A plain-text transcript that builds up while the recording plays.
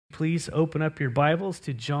please open up your Bibles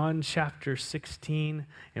to John chapter 16,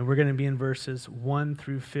 and we're going to be in verses 1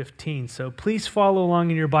 through 15. So please follow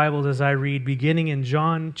along in your Bibles as I read, beginning in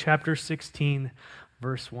John chapter 16,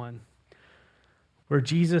 verse 1, where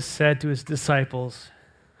Jesus said to his disciples,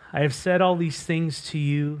 "I have said all these things to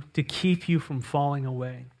you to keep you from falling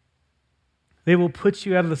away. They will put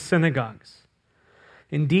you out of the synagogues.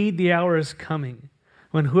 Indeed, the hour is coming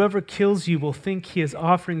when whoever kills you will think he is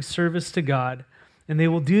offering service to God, and they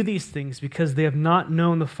will do these things because they have not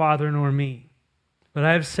known the Father nor me. But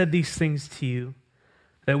I have said these things to you,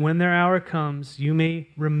 that when their hour comes, you may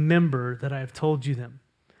remember that I have told you them.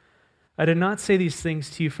 I did not say these things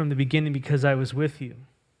to you from the beginning because I was with you.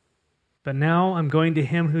 But now I'm going to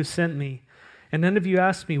him who sent me, and none of you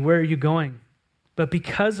asked me, 'Where are you going?' But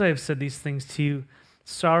because I have said these things to you,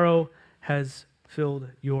 sorrow has filled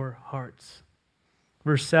your hearts."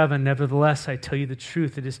 Verse 7, "Nevertheless, I tell you the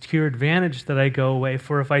truth. It is to your advantage that I go away,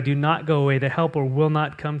 for if I do not go away, the Helper will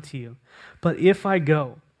not come to you. But if I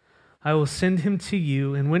go, I will send him to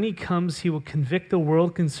you, and when he comes, he will convict the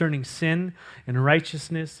world concerning sin and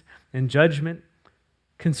righteousness and judgment.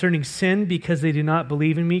 Concerning sin, because they do not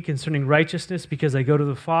believe in me. Concerning righteousness, because I go to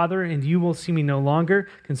the Father, and you will see me no longer.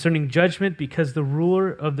 Concerning judgment, because the ruler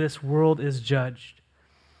of this world is judged."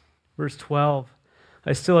 Verse 12,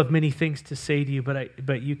 "I still have many things to say to you,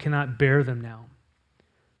 but you cannot bear them now.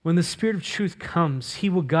 When the Spirit of truth comes, he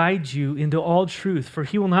will guide you into all truth, for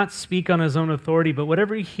he will not speak on his own authority, but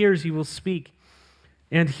whatever he hears he will speak.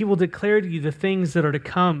 And he will declare to you the things that are to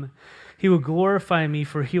come. He will glorify me,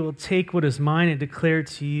 for he will take what is mine and declare it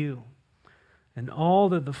to you. And all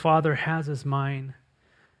that the Father has is mine,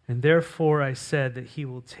 and therefore I said that he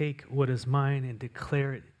will take what is mine and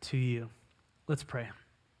declare it to you." Let's pray.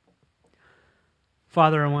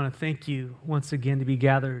 Father, I want to thank you once again to be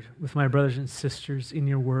gathered with my brothers and sisters in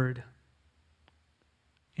your word.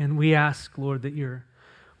 And we ask, Lord, that your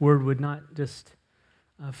word would not just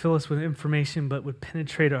fill us with information, but would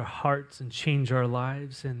penetrate our hearts and change our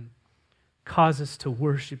lives and cause us to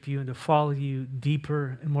worship you and to follow you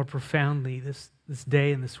deeper and more profoundly this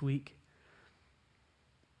day and this week.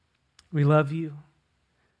 We love you.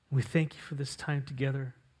 We thank you for this time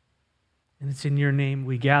together. And it's in your name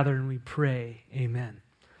we gather and we pray. Amen.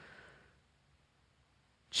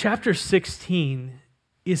 Chapter 16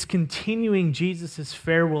 is continuing Jesus'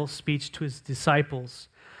 farewell speech to his disciples,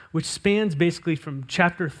 which spans basically from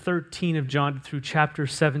chapter 13 of John through chapter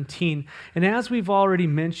 17. And as we've already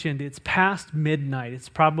mentioned, it's past midnight. It's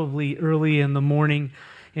probably early in the morning,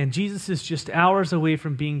 and Jesus is just hours away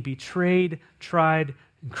from being betrayed, tried,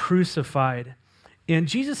 and crucified. And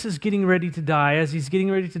Jesus is getting ready to die. As he's getting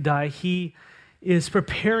ready to die, he is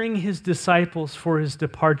preparing his disciples for his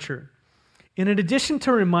departure. And in addition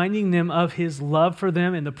to reminding them of his love for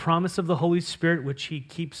them and the promise of the Holy Spirit, which he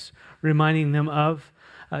keeps reminding them of,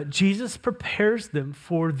 Jesus prepares them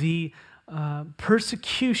for the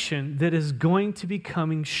persecution that is going to be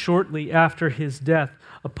coming shortly after his death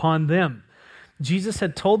upon them. Jesus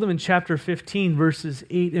had told them in chapter 15, verses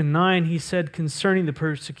 8 and 9, he said concerning the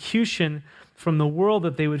persecution from the world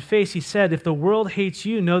that they would face, he said, "If the world hates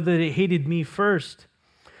you, know that it hated me first.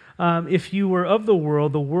 If you were of the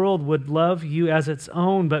world would love you as its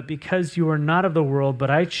own, but because you are not of the world,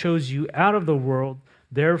 but I chose you out of the world,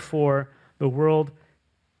 therefore the world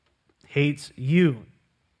hates you."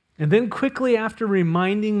 And then quickly after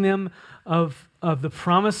reminding them of the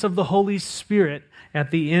promise of the Holy Spirit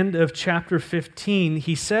at the end of chapter 15,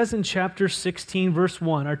 he says in chapter 16, verse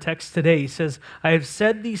 1, our text today, he says, "I have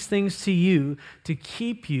said these things to you to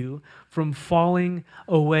keep you from falling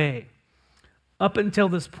away." Up until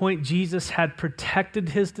this point, Jesus had protected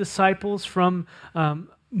his disciples from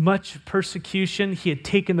much persecution. He had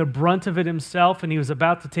taken the brunt of it himself, and he was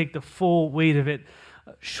about to take the full weight of it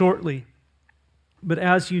shortly. But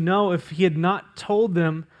as you know, if he had not told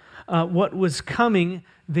them what was coming,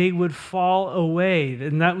 they would fall away.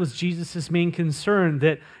 And that was Jesus' main concern,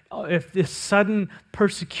 that if this sudden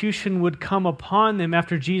persecution would come upon them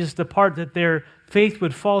after Jesus depart, that their faith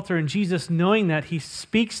would falter. And Jesus, knowing that, he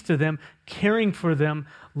speaks to them, caring for them,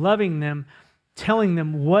 loving them, telling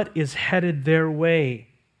them what is headed their way.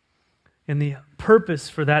 And the purpose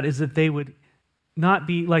for that is that they would not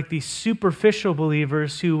be like these superficial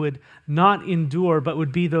believers who would not endure, but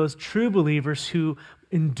would be those true believers who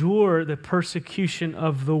endure the persecution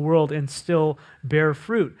of the world and still bear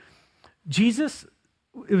fruit.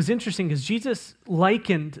 It was interesting because Jesus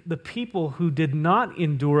likened the people who did not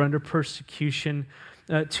endure under persecution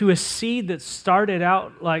to a seed that started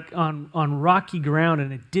out like on rocky ground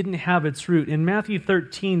and it didn't have its root. In Matthew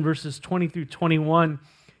 13, verses 20 through 21,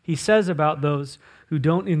 he says about those who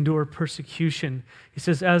don't endure persecution. He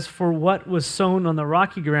says, as for what was sown on the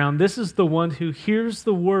rocky ground, this is the one who hears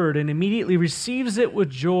the word and immediately receives it with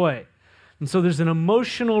joy. And so there's an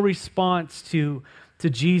emotional response to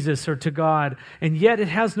Jesus or to God, and yet it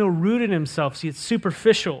has no root in himself. See, it's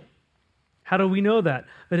superficial. How do we know that?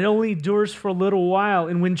 That it only endures for a little while.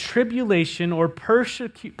 And when tribulation or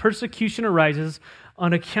persecution arises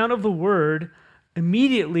on account of the word,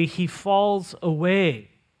 immediately he falls away.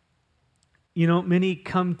 You know, many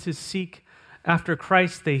come to seek after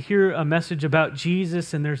Christ. They hear a message about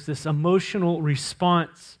Jesus, and there's this emotional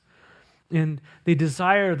response. And they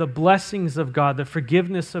desire the blessings of God, the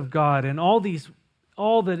forgiveness of God, and all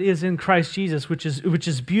that is in Christ Jesus, which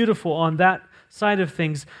is beautiful on that side of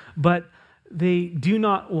things. But they do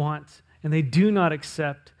not want and they do not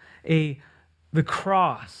accept the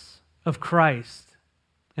cross of Christ.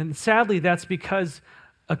 And sadly, that's because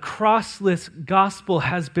a crossless gospel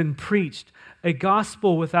has been preached, a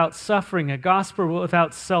gospel without suffering, a gospel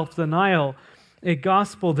without self-denial, a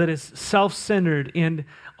gospel that is self-centered and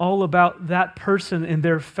all about that person and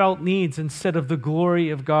their felt needs instead of the glory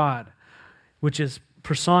of God, which is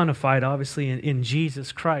personified, obviously, in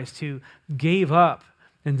Jesus Christ, who gave up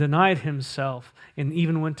and denied himself and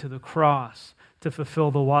even went to the cross to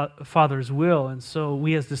fulfill the Father's will. And so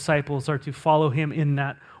we as disciples are to follow him in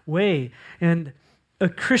that way. And a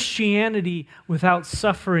Christianity without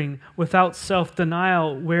suffering, without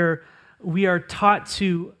self-denial, where we are taught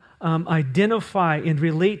to identify and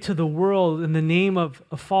relate to the world in the name of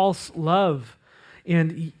a false love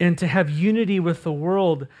and to have unity with the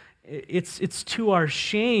world, it's to our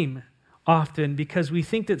shame often, because we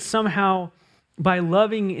think that somehow by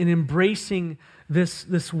loving and embracing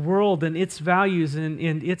this world and its values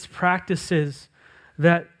and its practices,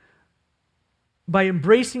 that by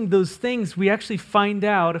embracing those things, we actually find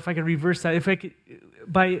out, if I could reverse that,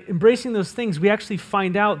 by embracing those things, we actually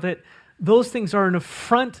find out that those things are an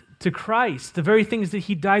affront to Christ, the very things that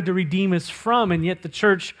he died to redeem us from, and yet the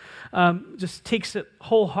church just takes it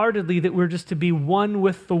wholeheartedly that we're just to be one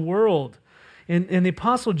with the world. And the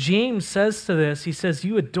Apostle James says to this, he says,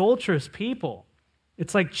 you adulterous people.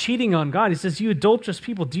 It's like cheating on God. He says, you adulterous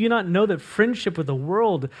people, do you not know that friendship with the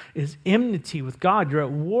world is enmity with God? You're at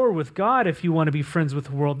war with God if you want to be friends with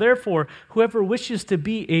the world. Therefore, whoever wishes to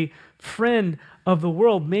be a friend of the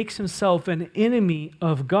world makes himself an enemy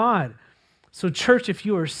of God. So church, if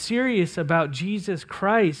you are serious about Jesus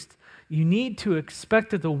Christ, you need to expect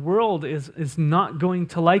that the world is not going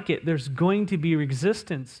to like it. There's going to be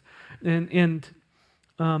resistance. And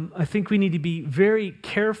I think we need to be very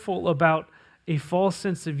careful about a false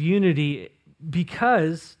sense of unity,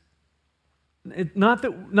 because not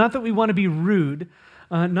that we want to be rude,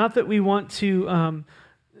 not that we want to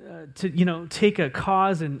take a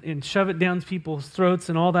cause and shove it down people's throats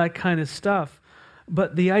and all that kind of stuff.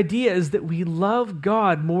 But the idea is that we love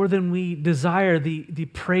God more than we desire the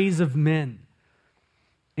praise of men.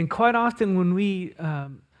 And quite often when we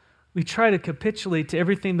try to capitulate to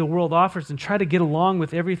everything the world offers and try to get along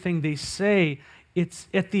with everything they say, it's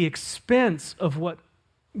at the expense of what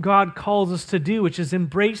God calls us to do, which is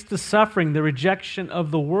embrace the suffering, the rejection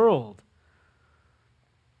of the world.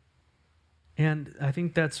 And I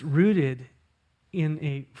think that's rooted in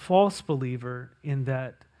a false believer, in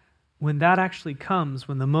that when that actually comes,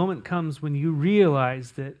 when the moment comes when you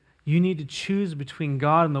realize that you need to choose between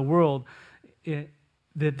God and the world,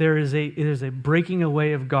 that there is a breaking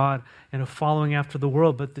away of God and a following after the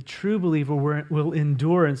world. But the true believer will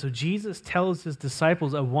endure. And so Jesus tells his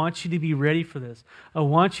disciples, I want you to be ready for this. I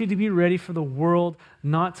want you to be ready for the world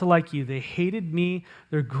not to like you. They hated me.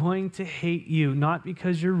 They're going to hate you. Not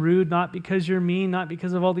because you're rude, not because you're mean, not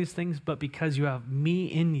because of all these things, but because you have me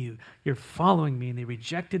in you. You're following me, and they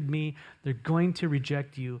rejected me. They're going to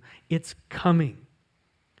reject you. It's coming.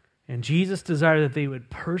 And Jesus desired that they would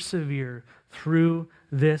persevere through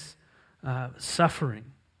this suffering.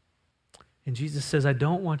 And Jesus says, I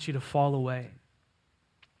don't want you to fall away.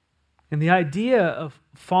 And the idea of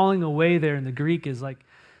falling away there in the Greek is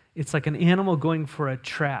it's like an animal going for a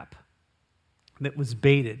trap that was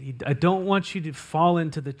baited. I don't want you to fall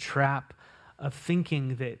into the trap of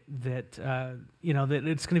thinking that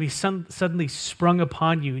it's going to be suddenly sprung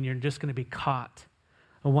upon you and you're just going to be caught.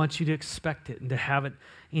 I want you to expect it and to have it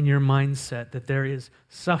in your mindset that there is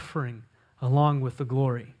suffering along with the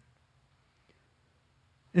glory.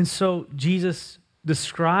 And so Jesus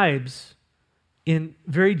describes in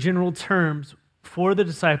very general terms for the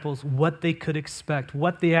disciples what they could expect,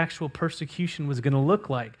 what the actual persecution was going to look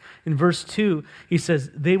like. In verse 2, he says,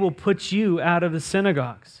 they will put you out of the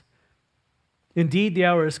synagogues. Indeed, the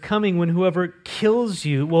hour is coming when whoever kills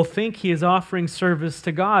you will think he is offering service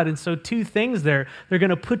to God. And so two things there. They're going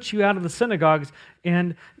to put you out of the synagogues,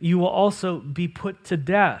 and you will also be put to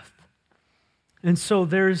death. And so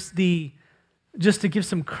just to give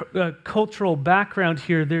some cultural background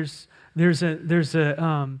here, there's a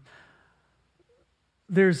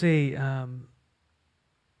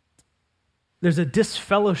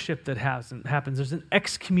disfellowship that happens. There's an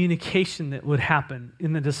excommunication that would happen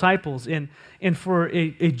in the disciples. And for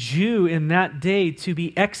a Jew in that day to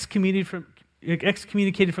be excommunicated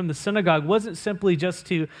from the synagogue wasn't simply just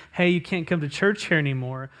to, hey, you can't come to church here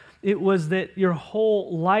anymore. It was that your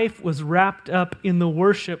whole life was wrapped up in the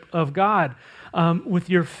worship of God. With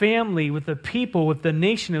your family, with the people, with the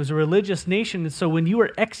nation. It was a religious nation. And so when you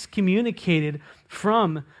were excommunicated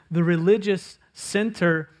from the religious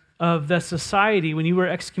center of the society, when you were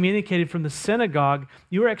excommunicated from the synagogue,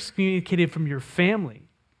 you were excommunicated from your family.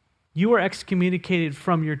 You were excommunicated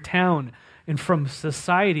from your town and from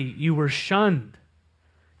society. You were shunned.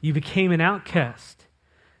 You became an outcast.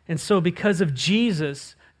 And so because of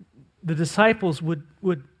Jesus, the disciples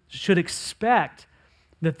should expect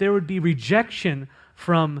that there would be rejection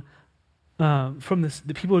from this.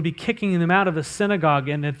 The people would be kicking them out of the synagogue,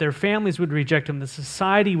 and that their families would reject them. The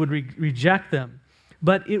society would reject them.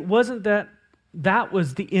 But it wasn't that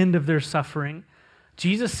was the end of their suffering.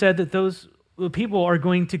 Jesus said that those people are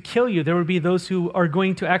going to kill you. There would be those who are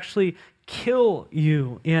going to actually kill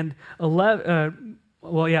you. And 11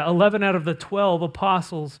 out of the 12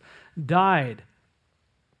 apostles died.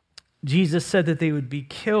 Jesus said that they would be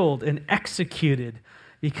killed and executed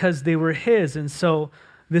because they were his. And so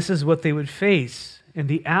this is what they would face. And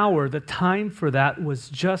the hour, the time for that was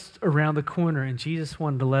just around the corner. And Jesus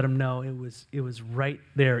wanted to let them know it was right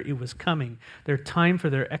there. It was coming. Their time for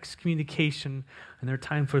their excommunication and their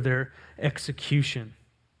time for their execution.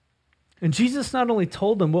 And Jesus not only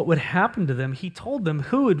told them what would happen to them, he told them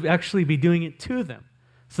who would actually be doing it to them,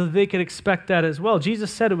 so that they could expect that as well. Jesus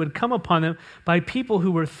said it would come upon them by people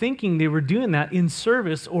who were thinking they were doing that in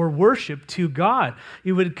service or worship to God.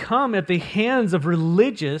 It would come at the hands of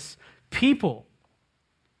religious people.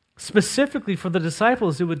 Specifically for the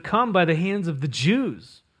disciples, it would come by the hands of the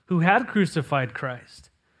Jews who had crucified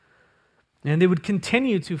Christ. And they would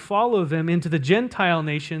continue to follow them into the Gentile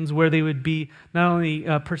nations, where they would be not only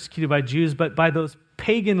persecuted by Jews, but by those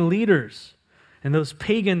pagan leaders and those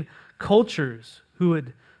pagan cultures who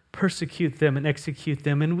would persecute them and execute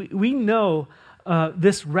them. And we know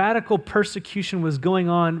this radical persecution was going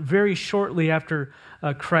on very shortly after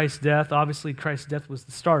Christ's death. Obviously, Christ's death was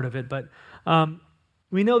the start of it, but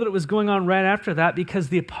we know that it was going on right after that because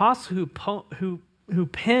the apostle who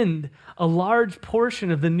penned a large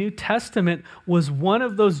portion of the New Testament was one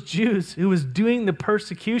of those Jews who was doing the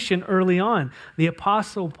persecution early on. The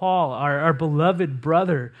apostle Paul, our beloved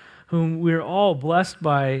brother, whom we're all blessed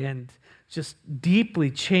by and just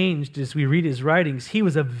deeply changed as we read his writings. He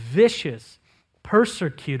was a vicious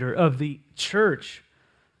persecutor of the church,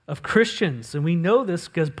 of Christians. And we know this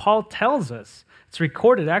because Paul tells us. It's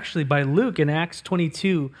recorded actually by Luke in Acts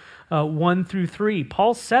 22, 1 through 3.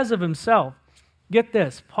 Paul says of himself, get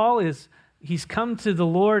this, he's come to the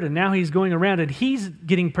Lord and now he's going around and he's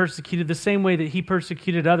getting persecuted the same way that he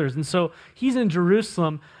persecuted others. And so he's in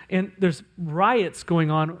Jerusalem and there's riots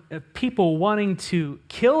going on, people wanting to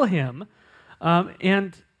kill him.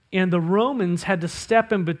 And the Romans had to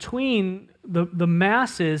step in between the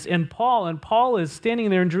masses and Paul is standing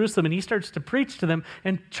there in Jerusalem, and he starts to preach to them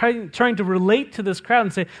and trying to relate to this crowd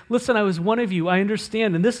and say, listen, I was one of you, I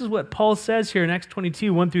understand. And this is what Paul says here in Acts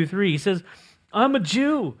 22, 1 through 3. He says, I'm a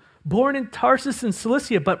Jew, born in Tarsus in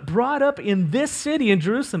Cilicia, but brought up in this city in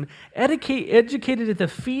Jerusalem, educated at the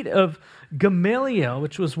feet of Gamaliel,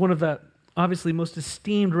 which was one of the obviously most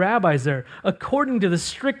esteemed rabbis there, according to the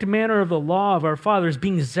strict manner of the law of our fathers,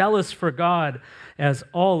 being zealous for God, as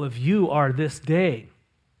all of you are this day.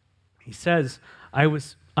 He says,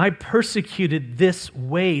 I persecuted this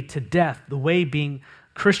way to death, the way being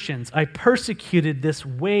Christians. I persecuted this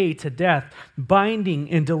way to death, binding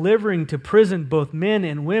and delivering to prison both men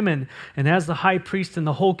and women, and as the high priest and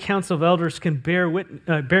the whole council of elders can bear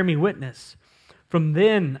me witness. From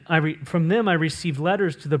them I received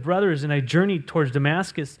letters to the brothers, and I journeyed towards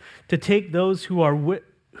Damascus to take those who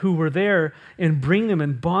were there and bring them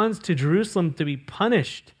in bonds to Jerusalem to be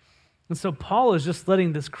punished. And so Paul is just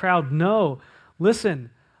letting this crowd know, listen,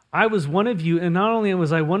 I was one of you, and not only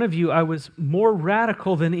was I one of you, I was more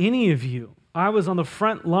radical than any of you. I was on the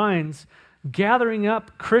front lines gathering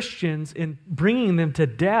up Christians and bringing them to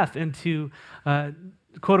death and to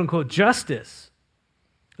quote-unquote justice.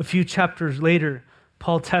 A few chapters later,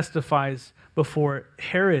 Paul testifies before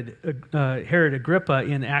Herod Agrippa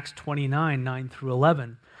in Acts 29, 9 through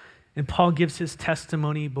 11. And Paul gives his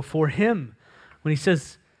testimony before him when he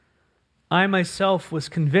says, I myself was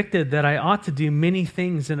convicted that I ought to do many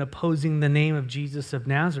things in opposing the name of Jesus of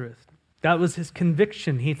Nazareth. That was his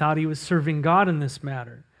conviction. He thought he was serving God in this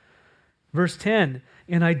matter. Verse 10,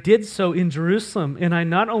 and I did so in Jerusalem, and I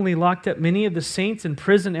not only locked up many of the saints in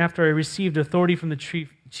prison after I received authority from the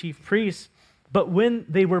chief priests, but when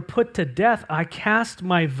they were put to death, I cast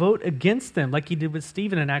my vote against them, like he did with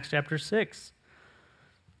Stephen in Acts chapter 6.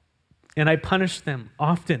 And I punished them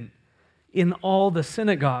often in all the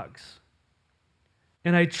synagogues.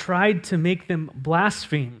 And I tried to make them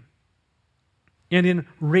blaspheme. And in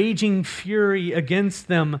raging fury against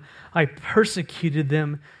them, I persecuted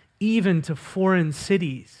them even to foreign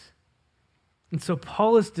cities. And so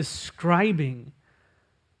Paul is describing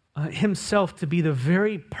himself to be the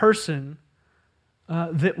very person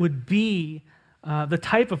that would be the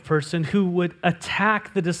type of person who would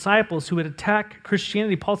attack the disciples, who would attack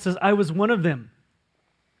Christianity. Paul says, I was one of them.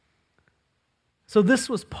 So this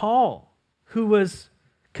was Paul, who was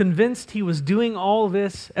convinced he was doing all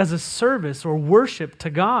this as a service or worship to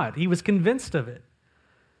God. He was convinced of it.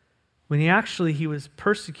 When he was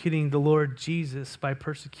persecuting the Lord Jesus by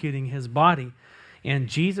persecuting his body. And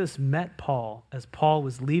Jesus met Paul as Paul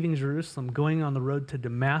was leaving Jerusalem, going on the road to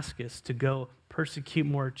Damascus to go persecute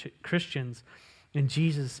more Christians. And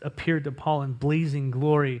Jesus appeared to Paul in blazing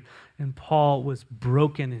glory, and Paul was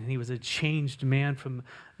broken, and he was a changed man from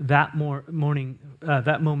that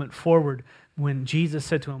moment forward. When Jesus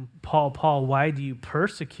said to him, Paul, Paul, why do you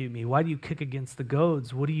persecute me? Why do you kick against the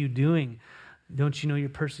goads? What are you doing? Don't you know you're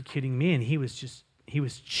persecuting me? And he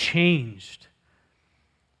was changed.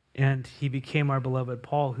 And he became our beloved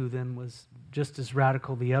Paul, who then was just as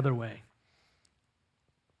radical the other way.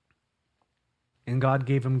 And God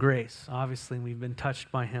gave him grace. Obviously, we've been touched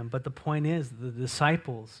by him. But the point is, the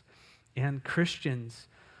disciples and Christians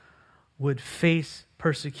would face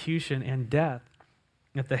persecution and death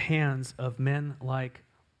at the hands of men like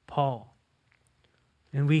Paul.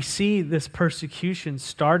 And we see this persecution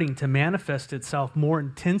starting to manifest itself more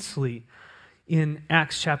intensely in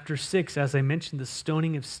Acts chapter 6. As I mentioned, the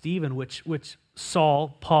stoning of Stephen, which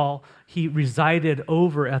Paul, he resided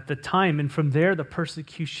over at the time. And from there, the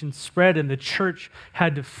persecution spread, and the church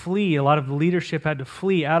had to flee. A lot of the leadership had to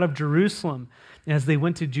flee out of Jerusalem as they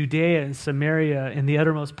went to Judea and Samaria and the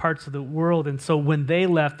uttermost parts of the world. And so when they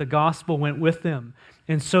left, the gospel went with them.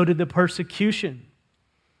 And so did the persecution.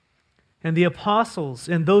 And the apostles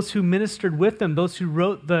and those who ministered with them, those who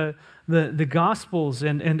wrote the Gospels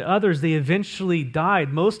and others, they eventually died.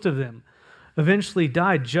 Most of them eventually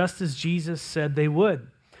died, just as Jesus said they would.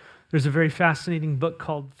 There's a very fascinating book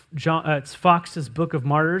called it's Foxe's Book of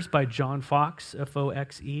Martyrs by John Foxe,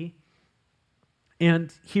 Foxe.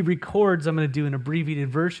 And he records, I'm going to do an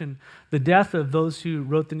abbreviated version, the death of those who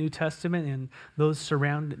wrote the New Testament and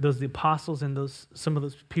the apostles and some of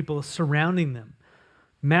those people surrounding them.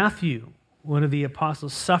 Matthew, one of the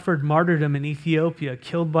apostles, suffered martyrdom in Ethiopia,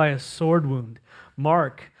 killed by a sword wound.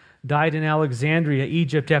 Mark died in Alexandria,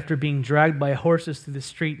 Egypt, after being dragged by horses through the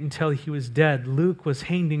street until he was dead. Luke was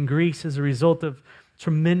hanged in Greece as a result of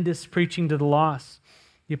tremendous preaching to the lost.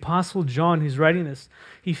 The apostle John, who's writing this,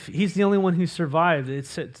 he's the only one who survived. It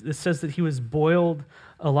says that he was boiled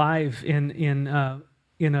alive in a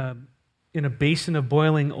basin of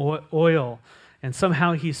boiling oil. And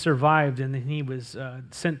somehow he survived, and then he was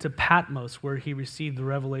sent to Patmos, where he received the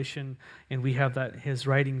revelation, and we have his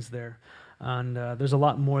writings there. And there's a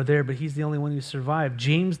lot more there, but he's the only one who survived.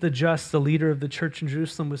 James the Just, the leader of the church in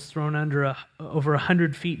Jerusalem, was thrown over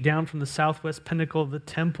 100 feet down from the southwest pinnacle of the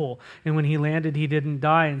temple. And when he landed, he didn't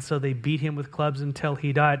die, and so they beat him with clubs until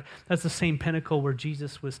he died. That's the same pinnacle where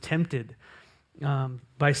Jesus was tempted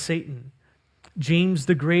by Satan. James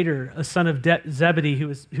the Greater, a son of Zebedee, who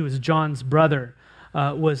was John's brother,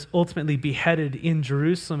 was ultimately beheaded in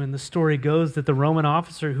Jerusalem. And the story goes that the Roman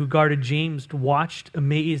officer who guarded James watched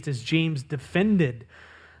amazed as James defended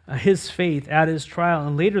his faith at his trial.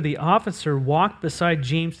 And later the officer walked beside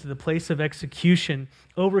James to the place of execution.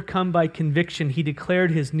 Overcome by conviction, he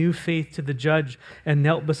declared his new faith to the judge and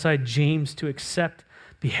knelt beside James to accept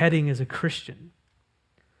beheading as a Christian.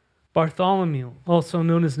 Bartholomew, also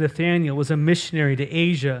known as Nathanael, was a missionary to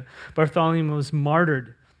Asia. Bartholomew was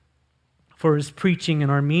martyred for his preaching in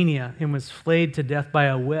Armenia and was flayed to death by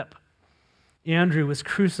a whip. Andrew was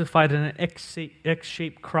crucified on an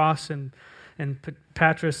X-shaped cross in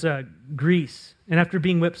Patras, Greece. And after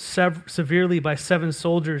being whipped severely by 7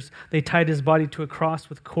 soldiers, they tied his body to a cross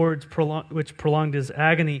with cords which prolonged his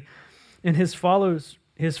agony. And his followers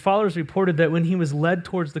his followers reported that when he was led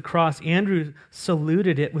towards the cross, Andrew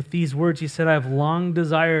saluted it with these words. He said, "I have long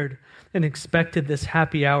desired and expected this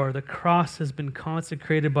happy hour. The cross has been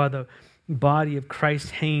consecrated by the body of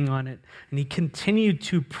Christ hanging on it." And he continued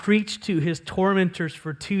to preach to his tormentors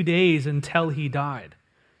for 2 days until he died.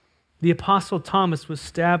 The Apostle Thomas was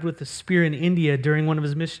stabbed with a spear in India during one of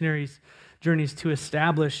his missionaries' journeys to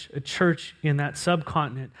establish a church in that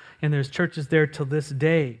subcontinent. And there's churches there till this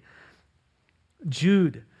day.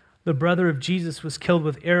 Jude, the brother of Jesus, was killed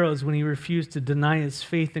with arrows when he refused to deny his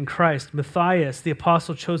faith in Christ. Matthias, the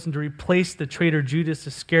apostle chosen to replace the traitor Judas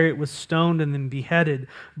Iscariot, was stoned and then beheaded.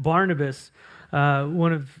 Barnabas,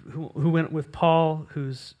 who went with Paul,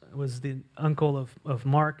 was the uncle of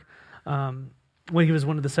Mark, when he was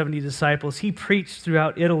one of the 70 disciples, he preached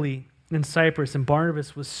throughout Italy and Cyprus, and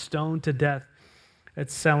Barnabas was stoned to death at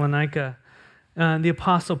Salonika. The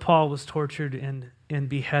apostle Paul was tortured and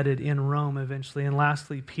beheaded in Rome eventually. And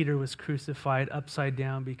lastly, Peter was crucified upside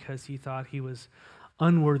down because he thought he was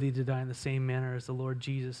unworthy to die in the same manner as the Lord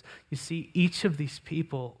Jesus. You see, each of these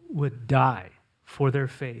people would die for their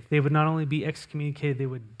faith. They would not only be excommunicated, they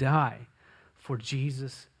would die for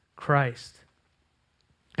Jesus Christ.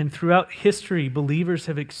 And throughout history, believers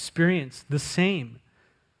have experienced the same.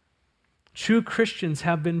 True Christians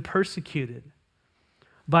have been persecuted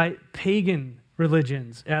by pagan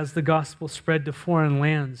religions as the gospel spread to foreign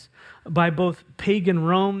lands, by both pagan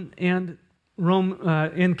Rome and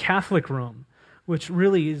Catholic Rome, which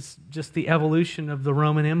really is just the evolution of the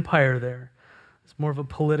Roman Empire there. It's more of a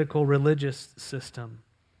political religious system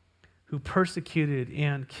who persecuted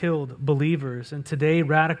and killed believers. And today,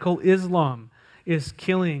 radical Islam is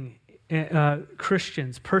killing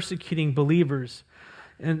Christians, persecuting believers.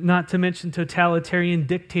 And not to mention totalitarian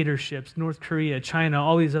dictatorships, North Korea, China,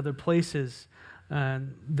 all these other places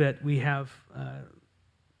that we have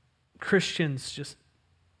Christians just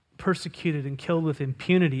persecuted and killed with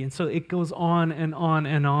impunity. And so it goes on and on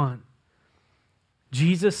and on.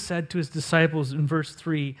 Jesus said to his disciples in verse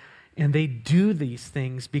 3, "And they do these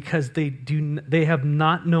things because they have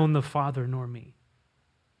not known the Father nor me."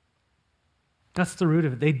 That's the root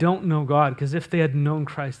of it. They don't know God, because if they had known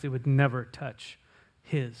Christ, they would never touch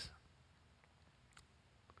his.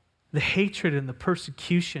 The hatred and the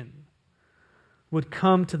persecution would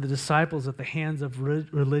come to the disciples at the hands of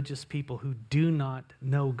religious people who do not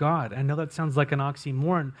know God. I know that sounds like an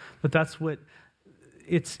oxymoron, but that's what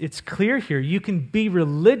it's clear here. You can be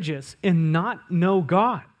religious and not know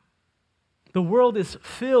God. The world is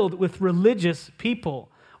filled with religious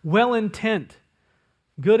people, well-intent,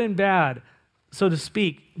 good and bad, so to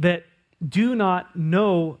speak, that do not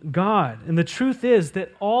know God. And the truth is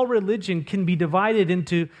that all religion can be divided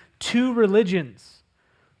into two religions.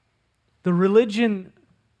 The religion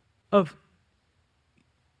of,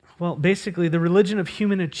 basically the religion of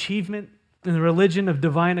human achievement and the religion of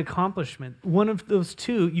divine accomplishment. One of those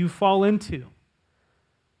two you fall into.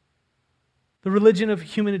 The religion of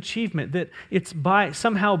human achievement, that it's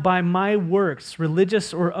somehow by my works,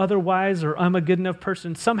 religious or otherwise, or I'm a good enough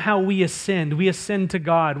person, somehow we ascend. We ascend to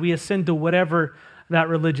God. We ascend to whatever that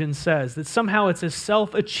religion says. That somehow it's a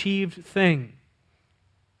self-achieved thing.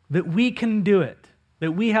 That we can do it.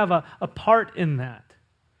 That we have a part in that.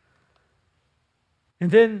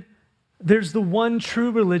 And then there's the one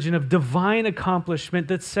true religion of divine accomplishment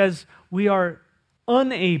that says we are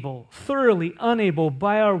thoroughly unable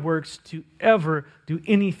by our works to ever do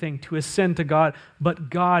anything to ascend to God, but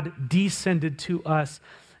God descended to us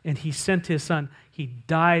and he sent his Son. He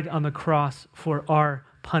died on the cross for our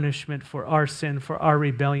punishment, for our sin, for our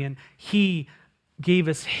rebellion. He gave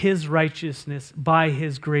us his righteousness by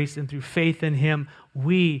his grace, and through faith in him,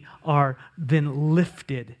 we are then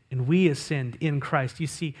lifted and we ascend in Christ. You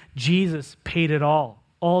see, Jesus paid it all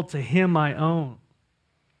to him I own.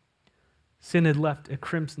 Sin had left a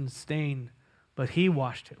crimson stain, but he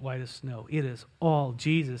washed it white as snow. It is all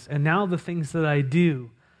Jesus. And now the things that I do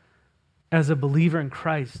as a believer in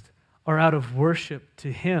Christ are out of worship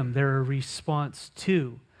to him. They're a response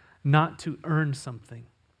to, not to earn something.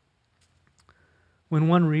 When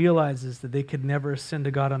one realizes that they could never ascend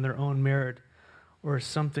to God on their own merit or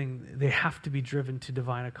something, they have to be driven to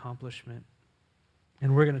divine accomplishment.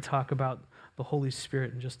 And we're going to talk about the Holy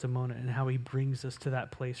Spirit in just a moment and how he brings us to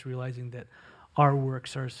that place, realizing that our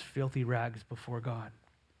works are as filthy rags before God.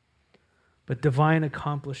 But divine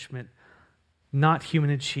accomplishment, not human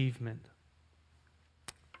achievement.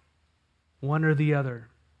 One or the other,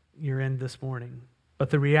 you're in this morning.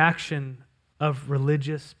 But the reaction of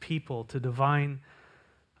religious people to divine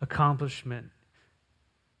accomplishment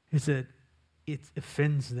is that it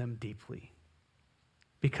offends them deeply,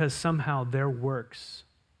 because somehow their works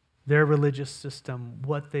their religious system,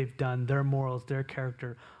 what they've done, their morals, their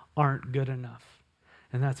character aren't good enough.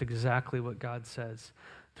 And that's exactly what God says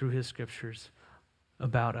through his scriptures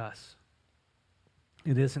about us.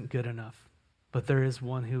 It isn't good enough, but there is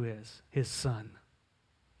one who is, his Son.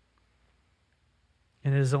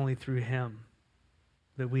 And it is only through him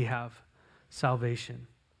that we have salvation.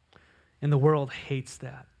 And the world hates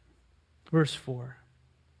that. Verse 4.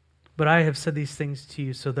 But I have said these things to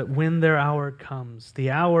you so that when their hour comes, the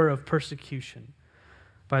hour of persecution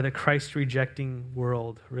by the Christ-rejecting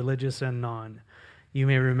world, religious and non, you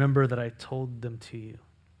may remember that I told them to you.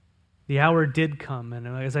 The hour did come, and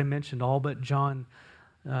as I mentioned, all but John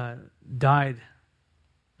died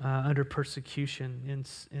under persecution,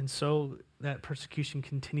 and so that persecution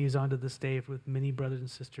continues on to this day with many brothers and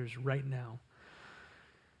sisters right now.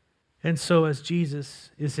 And so as Jesus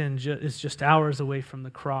is just hours away from the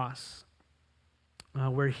cross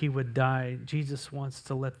where he would die, Jesus wants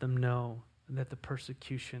to let them know that the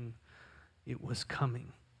persecution, it was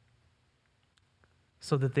coming,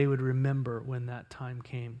 so that they would remember when that time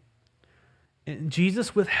came. And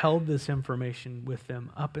Jesus withheld this information with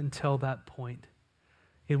them up until that point.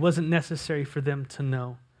 It wasn't necessary for them to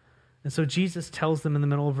know. And so Jesus tells them in the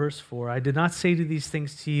middle of verse 4, I did not say these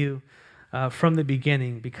things to you from the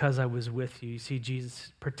beginning because I was with you. You see,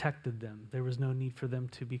 Jesus protected them. There was no need for them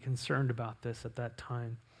to be concerned about this at that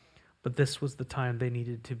time. But this was the time they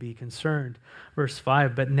needed to be concerned. Verse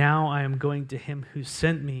 5, but now I am going to him who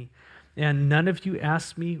sent me, and none of you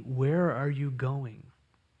asked me, where are you going?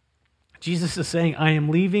 Jesus is saying, I am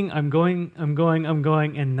leaving, I'm going,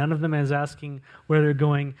 and none of them is asking where they're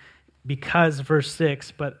going because, verse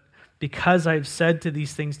 6, but because I've said to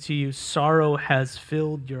these things to you, sorrow has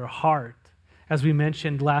filled your heart. As we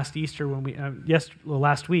mentioned last Easter,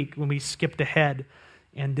 last week, when we skipped ahead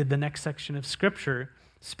and did the next section of Scripture,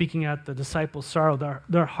 speaking out the disciples' sorrow,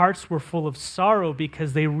 their hearts were full of sorrow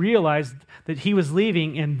because they realized that he was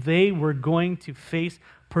leaving and they were going to face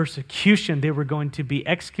persecution. They were going to be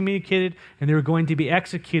excommunicated and they were going to be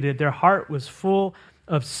executed. Their heart was full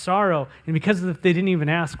of sorrow. And because they didn't even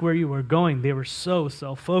ask where you were going, they were so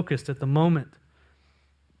self-focused at the moment.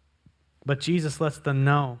 But Jesus lets them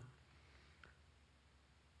know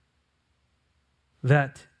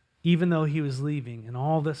that even though he was leaving and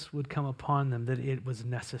all this would come upon them, that it was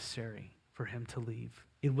necessary for him to leave.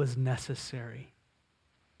 It was necessary.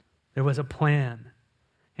 There was a plan,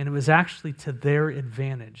 and it was actually to their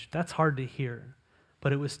advantage. That's hard to hear,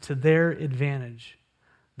 but it was to their advantage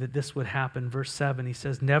that this would happen. Verse 7, he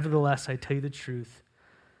says, nevertheless, I tell you the truth,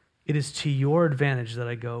 it is to your advantage that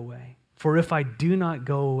I go away. For if I do not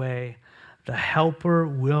go away, the Helper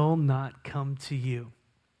will not come to you.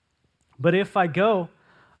 But if I go,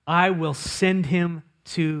 I will send him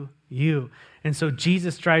to you. And so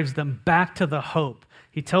Jesus drives them back to the hope.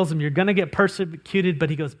 He tells them, you're going to get persecuted,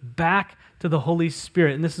 but he goes back to the Holy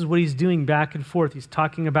Spirit. And this is what he's doing back and forth. He's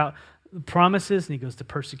talking about the promises, and he goes to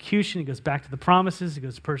persecution. He goes back to the promises. He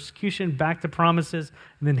goes to persecution, back to promises,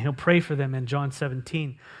 and then he'll pray for them in John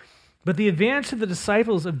 17. But the advantage to the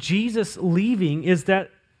disciples of Jesus leaving is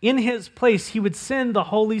that in his place, he would send the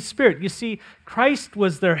Holy Spirit. You see, Christ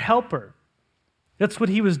was their helper. That's what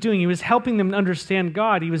he was doing. He was helping them understand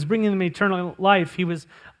God. He was bringing them eternal life. He was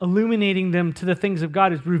illuminating them to the things of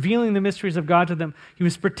God. He was revealing the mysteries of God to them. He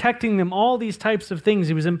was protecting them, all these types of things.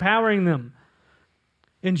 He was empowering them.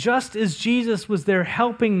 And just as Jesus was there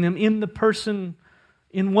helping them in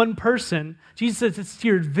one person, Jesus says, it's to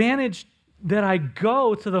your advantage that I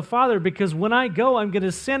go to the Father, because when I go, I'm going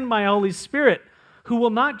to send my Holy Spirit, who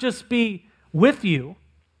will not just be with you,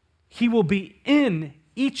 he will be in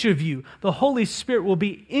each of you. The Holy Spirit will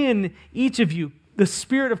be in each of you. The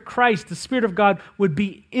Spirit of Christ, the Spirit of God, would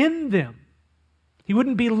be in them. He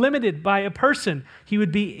wouldn't be limited by a person. He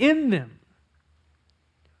would be in them.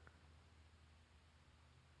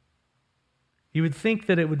 You would think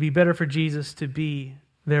that it would be better for Jesus to be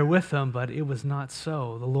there with them, but it was not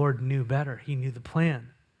so. The Lord knew better. He knew the plan.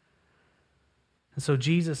 And so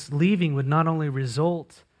Jesus leaving would not only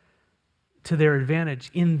result to their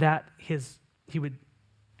advantage in that he would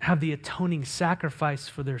have the atoning sacrifice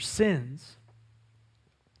for their sins,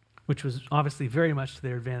 which was obviously very much to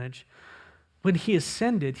their advantage. When he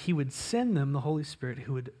ascended, he would send them the Holy Spirit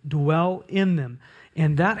who would dwell in them.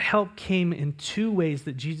 And that help came in two ways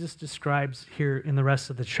that Jesus describes here in the rest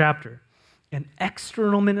of the chapter. An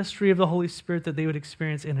external ministry of the Holy Spirit that they would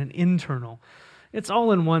experience, and an internal. It's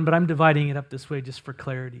all in one, but I'm dividing it up this way just for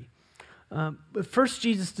clarity. But first,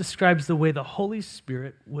 Jesus describes the way the Holy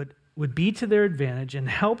Spirit would be to their advantage and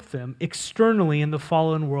help them externally in the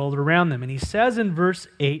fallen world around them. And he says in verses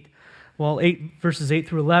 8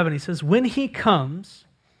 through 11, he says, when he comes,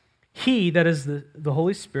 He, that is the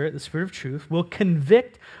Holy Spirit, the Spirit of truth, will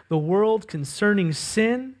convict the world concerning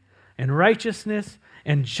sin and righteousness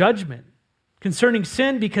and judgment. Concerning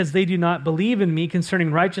sin, because they do not believe in me.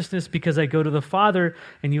 Concerning righteousness, because I go to the Father,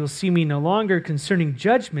 and you will see me no longer. Concerning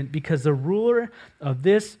judgment, because the ruler of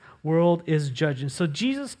this world is judged. And so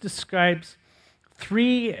Jesus describes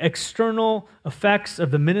three external effects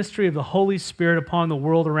of the ministry of the Holy Spirit upon the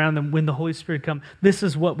world around them when the Holy Spirit comes. This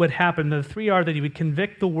is what would happen. The three are that he would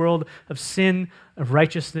convict the world of sin, of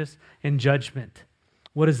righteousness, and judgment.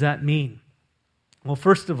 What does that mean? Well,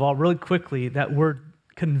 first of all, really quickly, that word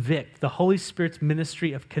convict, the Holy Spirit's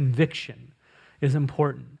ministry of conviction is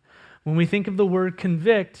important. When we think of the word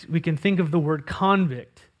convict, we can think of the word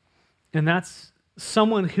convict. And that's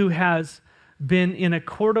someone who has been in a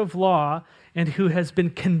court of law and who has been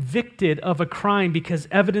convicted of a crime because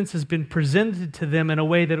evidence has been presented to them in a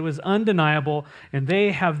way that it was undeniable, and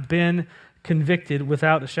they have been convicted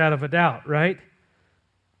without a shadow of a doubt, right?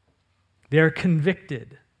 They're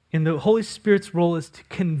convicted. And the Holy Spirit's role is to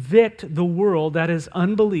convict the world, that is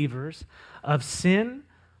unbelievers, of sin,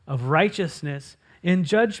 of righteousness, and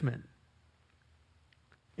judgment.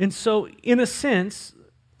 And so, in a sense,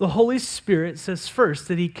 the Holy Spirit says first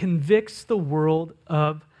that he convicts the world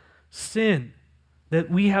of sin, that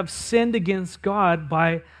we have sinned against God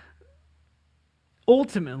by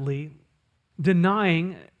ultimately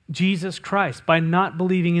denying Jesus Christ, by not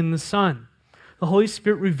believing in the Son. The Holy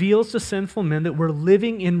Spirit reveals to sinful men that we're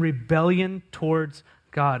living in rebellion towards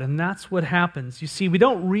God, and that's what happens. You see, we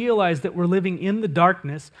don't realize that we're living in the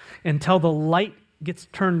darkness until the light gets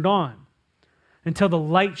turned on, until the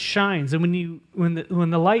light shines. And when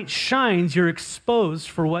the light shines, you're exposed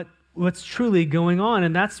for what's truly going on,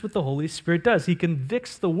 and that's what the Holy Spirit does. He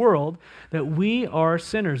convicts the world that we are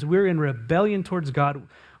sinners. We're in rebellion towards God.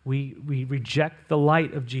 We reject the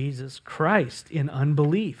light of Jesus Christ in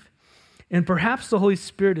unbelief. And perhaps the Holy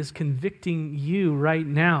Spirit is convicting you right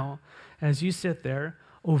now as you sit there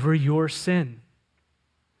over your sin.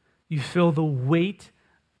 You feel the weight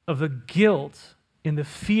of the guilt and the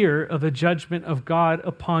fear of the judgment of God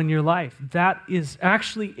upon your life. That is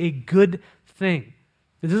actually a good thing.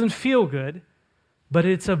 It doesn't feel good, but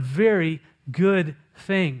it's a very good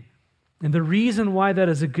thing. And the reason why that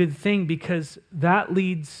is a good thing, because that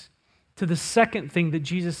leads to the second thing that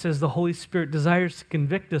Jesus says the Holy Spirit desires to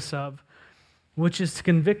convict us of, which is to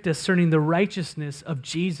convict us concerning the righteousness of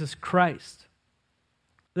Jesus Christ.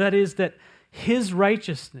 That is, that his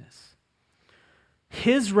righteousness,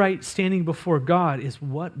 his right standing before God is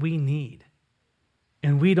what we need,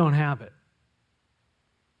 and we don't have it.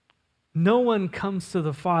 No one comes to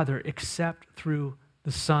the Father except through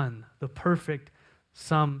the Son, the perfect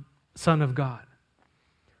Son of God.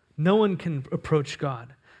 No one can approach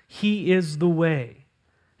God. He is the way.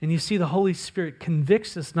 And you see, the Holy Spirit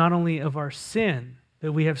convicts us not only of our sin,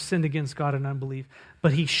 that we have sinned against God in unbelief,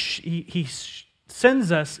 but he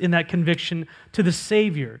sends us in that conviction to the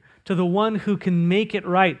Savior, to the one who can make it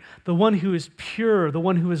right, the one who is pure, the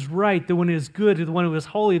one who is right, the one who is good, the one who is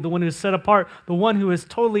holy, the one who is set apart, the one who is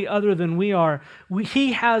totally other than we are.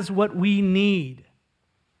 He has what we need.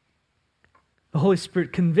 The Holy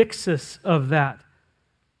Spirit convicts us of that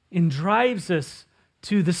and drives us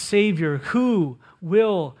to the Savior who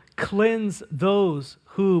will cleanse those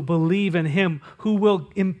who believe in him, who will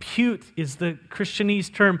impute, is the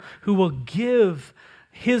Christianese term, who will give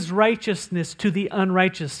his righteousness to the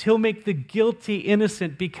unrighteous. He'll make the guilty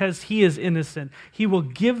innocent because he is innocent. He will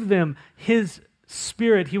give them his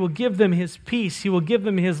Spirit. He will give them his peace. He will give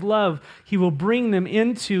them his love. He will bring them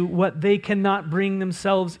into what they cannot bring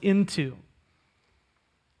themselves into.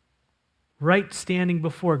 Right standing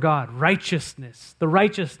before God, righteousness, the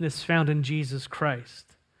righteousness found in Jesus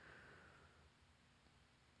Christ.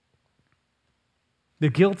 The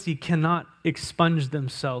guilty cannot expunge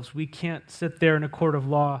themselves. We can't sit there in a court of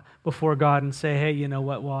law before God and say, hey, you know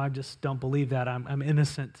what, well, I just don't believe that. I'm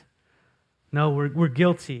innocent. No, we're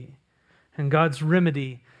guilty. And God's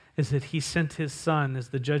remedy is that he sent his Son as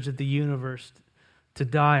the judge of the universe to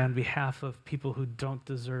die on behalf of people who don't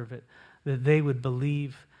deserve it, that they would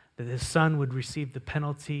believe that his Son would receive the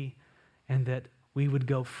penalty and that we would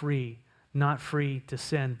go free, not free to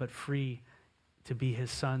sin, but free to be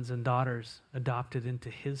his sons and daughters adopted into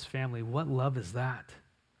his family. What love is that?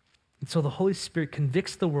 And so the Holy Spirit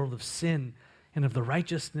convicts the world of sin and of the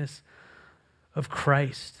righteousness of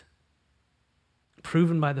Christ,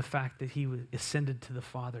 proven by the fact that he ascended to the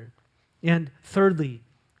Father. And thirdly,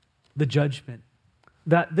 the judgment.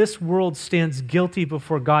 That this world stands guilty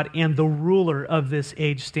before God, and the ruler of this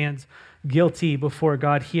age stands guilty before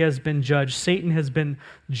God. He has been judged. Satan has been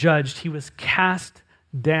judged. He was cast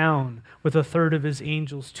down with a third of his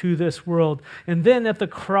angels to this world. And then at the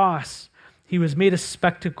cross, he was made a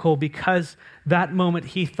spectacle because that moment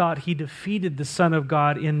he thought he defeated the Son of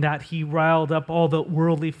God in that he riled up all the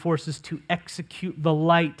worldly forces to execute the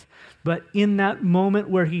light. But in that moment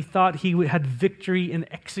where he thought he had victory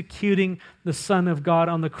in executing the Son of God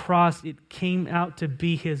on the cross, it came out to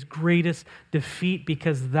be his greatest defeat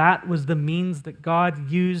because that was the means that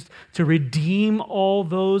God used to redeem all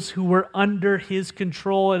those who were under his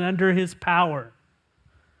control and under his power.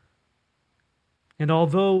 And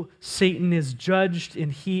although Satan is judged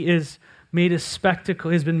and he is made a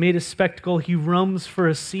spectacle, has been made a spectacle, he roams for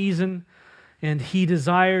a season and he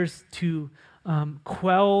desires to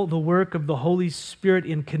quell the work of the Holy Spirit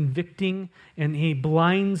in convicting, and he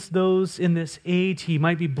blinds those in this age. He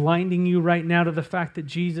might be blinding you right now to the fact that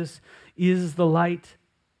Jesus is the light.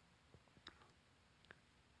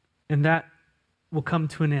 And that will come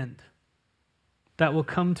to an end. That will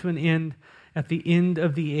come to an end at the end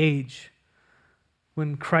of the age,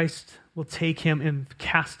 when Christ will take him and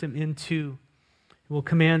cast him into, will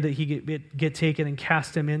command that he get taken and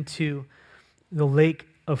cast him into the lake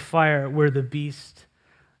of fire where the beast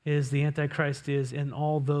is, the Antichrist is, and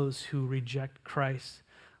all those who reject Christ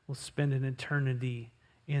will spend an eternity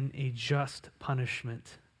in a just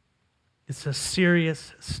punishment. It's a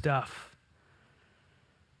serious stuff.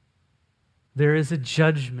 There is a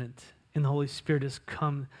judgment, and the Holy Spirit has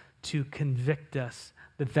come to convict us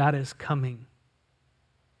that that is coming.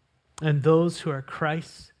 And those who are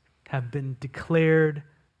Christ's have been declared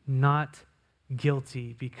not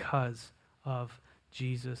guilty because of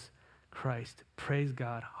Jesus Christ. Praise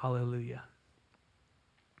God. Hallelujah.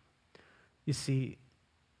 You see,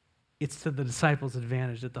 it's to the disciples'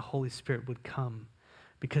 advantage that the Holy Spirit would come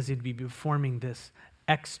because he'd be performing this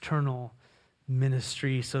external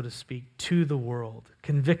ministry, so to speak, to the world,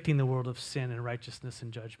 convicting the world of sin and righteousness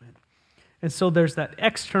and judgment. And so there's that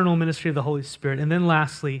external ministry of the Holy Spirit. And then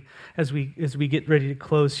lastly, as we get ready to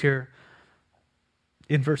close here,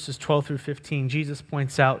 in verses 12 through 15, Jesus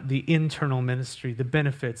points out the internal ministry, the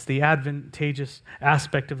benefits, the advantageous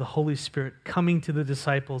aspect of the Holy Spirit coming to the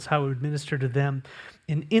disciples, how it would minister to them.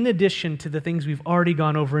 And in addition to the things we've already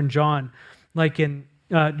gone over in John, like in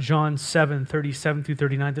John 7, 37 through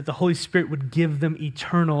 39, that the Holy Spirit would give them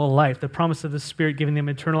eternal life, the promise of the Spirit giving them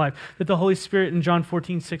eternal life, that the Holy Spirit in John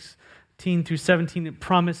 14, 16 through 17, it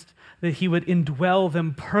promised that he would indwell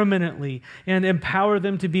them permanently and empower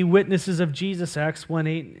them to be witnesses of Jesus, Acts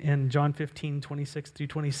 1:8 and John 15, 26 through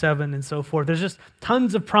 27 and so forth. There's just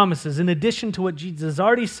tons of promises. In addition to what Jesus has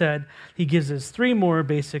already said, he gives us three more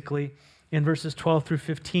basically in verses 12 through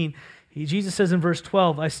 15. Jesus says in verse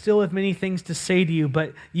 12, I still have many things to say to you,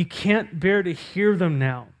 but you can't bear to hear them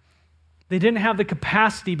now. They didn't have the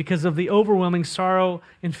capacity because of the overwhelming sorrow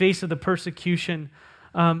in face of the persecution.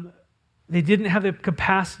 They didn't have the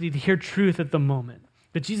capacity to hear truth at the moment.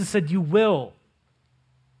 But Jesus said, you will.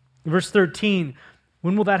 Verse 13,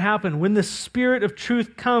 when will that happen? When the Spirit of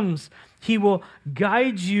truth comes, he will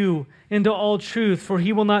guide you into all truth, for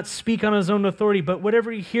he will not speak on his own authority, but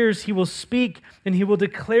whatever he hears, he will speak, and he will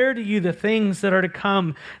declare to you the things that are to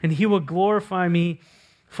come, and he will glorify me,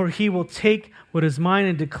 for he will take what is mine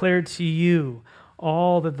and declare to you.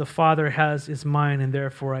 All that the Father has is mine, and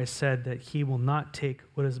therefore I said that he will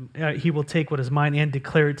take what is mine and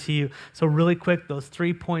declare it to you. So really quick, those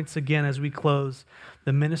 3 points again as we close.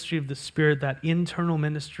 The ministry of the Spirit, that internal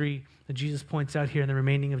ministry that Jesus points out here in the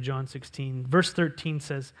remaining of John 16. Verse 13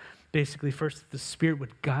 says, basically, first, the Spirit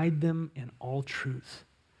would guide them in all truth.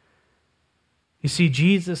 You see,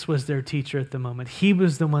 Jesus was their teacher at the moment. He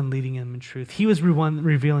was the one leading them in truth. He was the one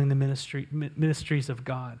revealing the ministries of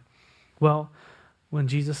God. Well, when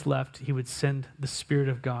Jesus left, he would send the Spirit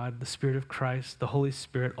of God, the Spirit of Christ, the Holy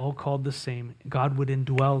Spirit, all called the same. God would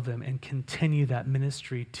indwell them and continue that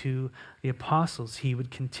ministry to the apostles. He would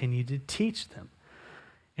continue to teach them.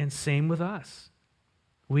 And same with us.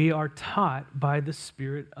 We are taught by the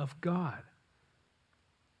Spirit of God.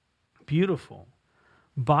 Beautiful.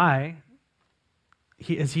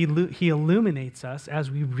 He illuminates us as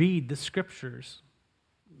we read the Scriptures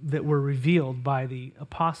that were revealed by the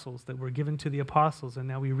apostles, that were given to the apostles, and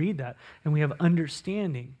now we read that, and we have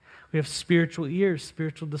understanding. We have spiritual ears,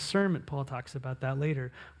 spiritual discernment. Paul talks about that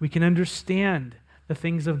later. We can understand the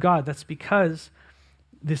things of God. That's because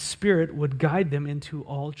the Spirit would guide them into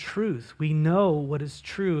all truth. We know what is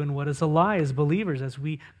true and what is a lie as believers as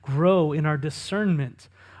we grow in our discernment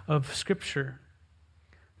of Scripture.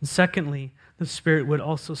 And secondly, the Spirit would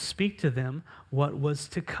also speak to them what was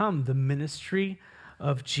to come, the ministry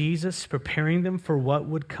of Jesus, preparing them for what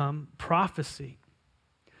would come, prophecy.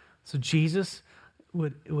 So Jesus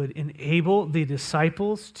would enable the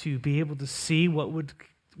disciples to be able to see what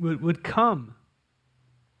would come.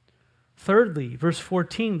 Thirdly, verse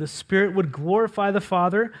 14, the Spirit would glorify the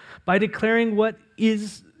Father by declaring what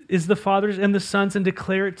is the Father's and the Son's and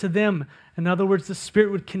declare it to them. In other words, the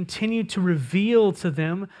Spirit would continue to reveal to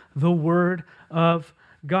them the Word of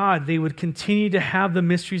God. They would continue to have the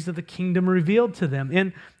mysteries of the kingdom revealed to them.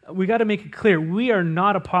 And we got to make it clear, we are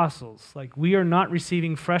not apostles. Like, we are not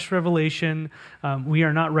receiving fresh revelation. We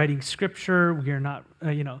are not writing scripture. We are not,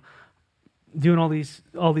 doing all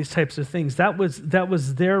these types of things. That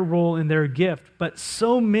was their role and their gift. But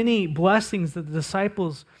so many blessings that the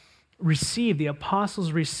disciples received, the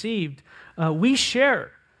apostles received, we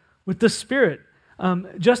share with the Spirit.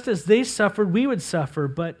 Just as they suffered, we would suffer,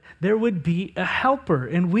 but there would be a helper,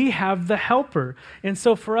 and we have the helper. And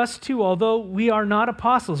so for us too, although we are not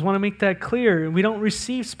apostles, I want to make that clear, we don't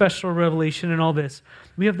receive special revelation and all this.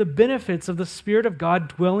 We have the benefits of the Spirit of God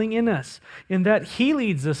dwelling in us, in that He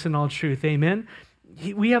leads us in all truth. Amen?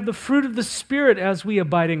 We have the fruit of the Spirit as we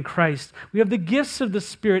abide in Christ. We have the gifts of the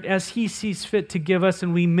Spirit as He sees fit to give us,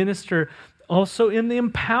 and we minister also in the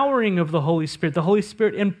empowering of the Holy Spirit. The Holy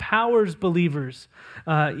Spirit empowers believers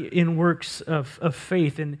in works of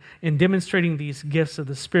faith and in demonstrating these gifts of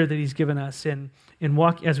the Spirit that He's given us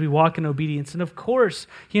as we walk in obedience. And of course,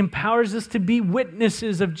 He empowers us to be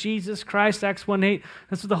witnesses of Jesus Christ, Acts 1:8.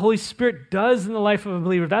 That's what the Holy Spirit does in the life of a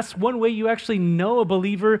believer. That's one way you actually know a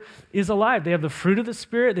believer is alive. They have the fruit of the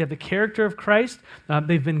Spirit. They have the character of Christ.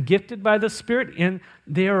 They've been gifted by the Spirit, and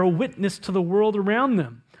they are a witness to the world around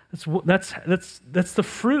them. That's the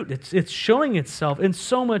fruit. It's showing itself, and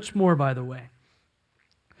so much more, by the way.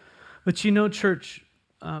 But church,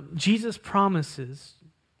 Jesus promises,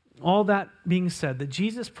 all that being said, that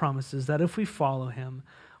Jesus promises that if we follow Him,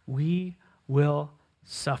 we will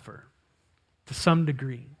suffer to some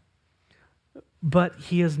degree. But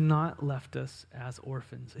He has not left us as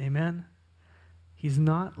orphans. Amen? He's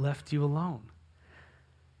not left you alone.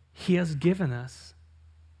 He has given us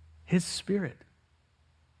His Spirit.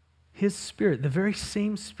 His Spirit, the very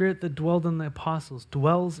same Spirit that dwelled in the apostles,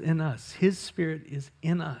 dwells in us. His Spirit is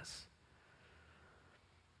in us.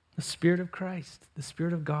 The Spirit of Christ, the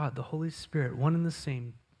Spirit of God, the Holy Spirit, one and the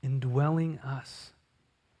same, indwelling us.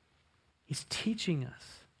 He's teaching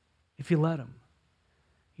us if you let Him.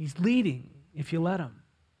 He's leading if you let Him.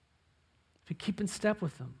 If you keep in step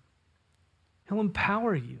with Him. He'll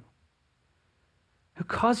empower you. He'll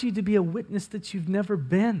cause you to be a witness that you've never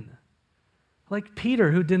been. Like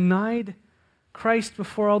Peter, who denied Christ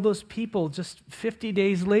before all those people just 50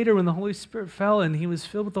 days later when the Holy Spirit fell and he was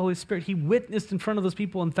filled with the Holy Spirit. He witnessed in front of those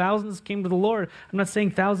people and thousands came to the Lord. I'm not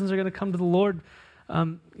saying thousands are going to come to the Lord,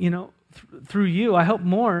 through you. I hope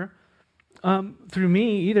more through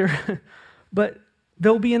me either. But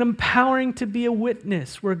there'll be an empowering to be a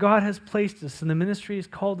witness where God has placed us and the ministry has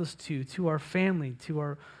called us to our family, to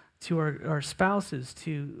our spouses,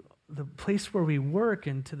 to the place where we work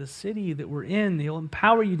and to the city that we're in. He'll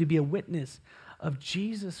empower you to be a witness of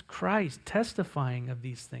Jesus Christ, testifying of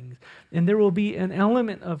these things. And there will be an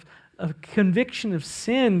element of conviction of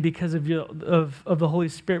sin because of the Holy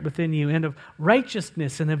Spirit within you, and of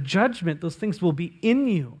righteousness and of judgment. Those things will be in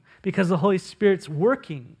you because the Holy Spirit's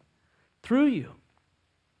working through you.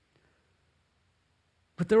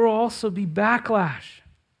 But there will also be backlash.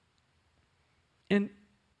 And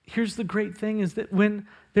here's the great thing is that when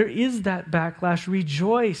there is that backlash,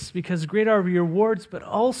 rejoice because great are your rewards, but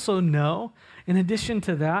also know, in addition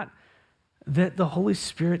to that the Holy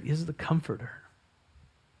Spirit is the comforter.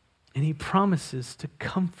 And He promises to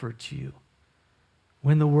comfort you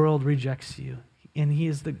when the world rejects you. And He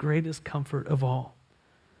is the greatest comfort of all.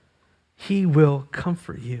 He will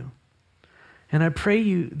comfort you. And I pray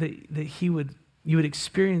that you would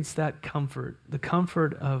experience that comfort, the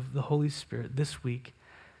comfort of the Holy Spirit this week,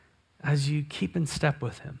 as you keep in step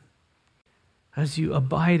with Him, as you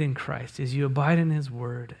abide in Christ, as you abide in His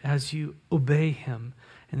Word, as you obey Him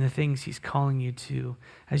in the things He's calling you to,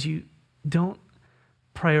 as you don't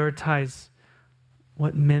prioritize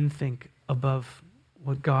what men think above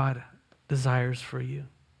what God desires for you,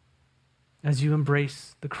 as you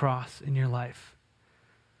embrace the cross in your life.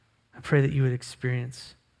 I pray that you would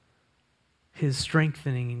experience His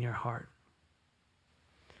strengthening in your heart.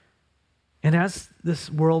 And as this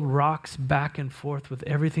world rocks back and forth with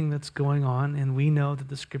everything that's going on, and we know that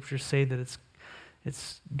the Scriptures say that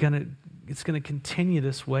it's gonna continue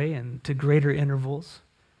this way and to greater intervals.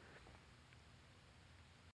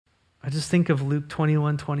 I just think of Luke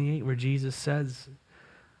 21:28, where Jesus says,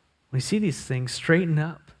 "We see these things, straighten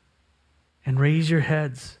up and raise your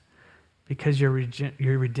heads, because your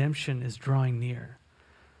redemption is drawing near."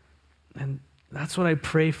 And that's what I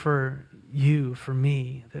pray for you, for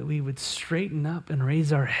me, that we would straighten up and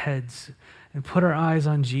raise our heads and put our eyes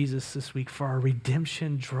on Jesus this week, for our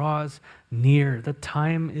redemption draws near. The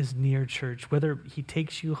time is near, church. Whether he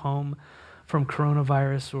takes you home from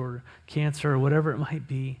coronavirus or cancer or whatever it might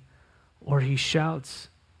be, or he shouts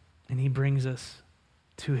and he brings us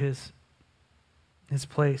to his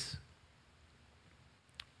place.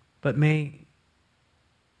 But may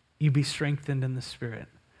you be strengthened in the Spirit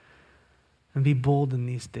and be bold in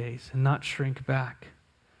these days and not shrink back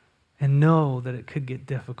and know that it could get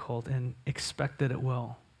difficult and expect that it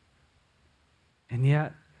will. And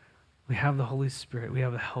yet, we have the Holy Spirit. We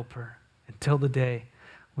have a helper until the day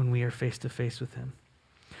when we are face to face with him.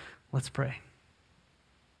 Let's pray.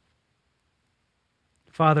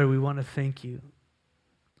 Father, we want to thank you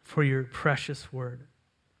for your precious word.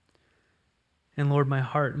 And Lord, my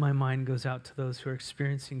heart and my mind goes out to those who are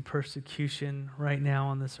experiencing persecution right now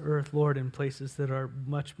on this earth, Lord, in places that are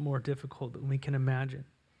much more difficult than we can imagine.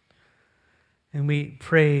 And we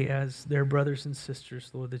pray as their brothers and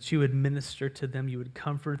sisters, Lord, that you would minister to them, you would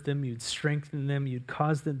comfort them, you'd strengthen them, you'd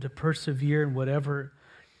cause them to persevere in whatever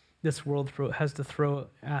this world has to throw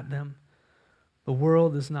at them. The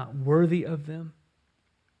world is not worthy of them.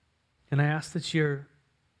 And I ask that your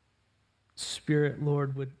Spirit,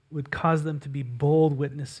 Lord, would cause them to be bold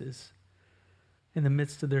witnesses in the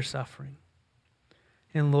midst of their suffering.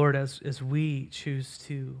 And Lord, as we choose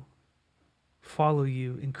to follow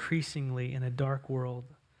you increasingly in a dark world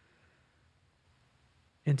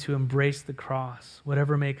and to embrace the cross,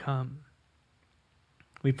 whatever may come,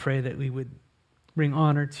 we pray that we would bring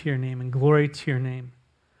honor to your name and glory to your name.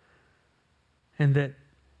 And that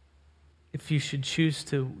if you should choose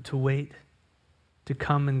to wait, to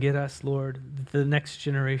come and get us, Lord, the next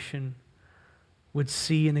generation would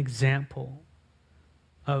see an example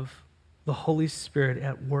of the Holy Spirit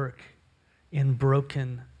at work in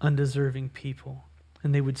broken, undeserving people,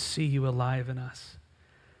 and they would see you alive in us.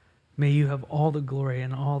 May you have all the glory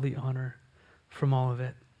and all the honor from all of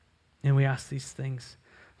it. And we ask these things,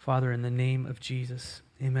 Father, in the name of Jesus.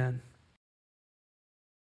 Amen.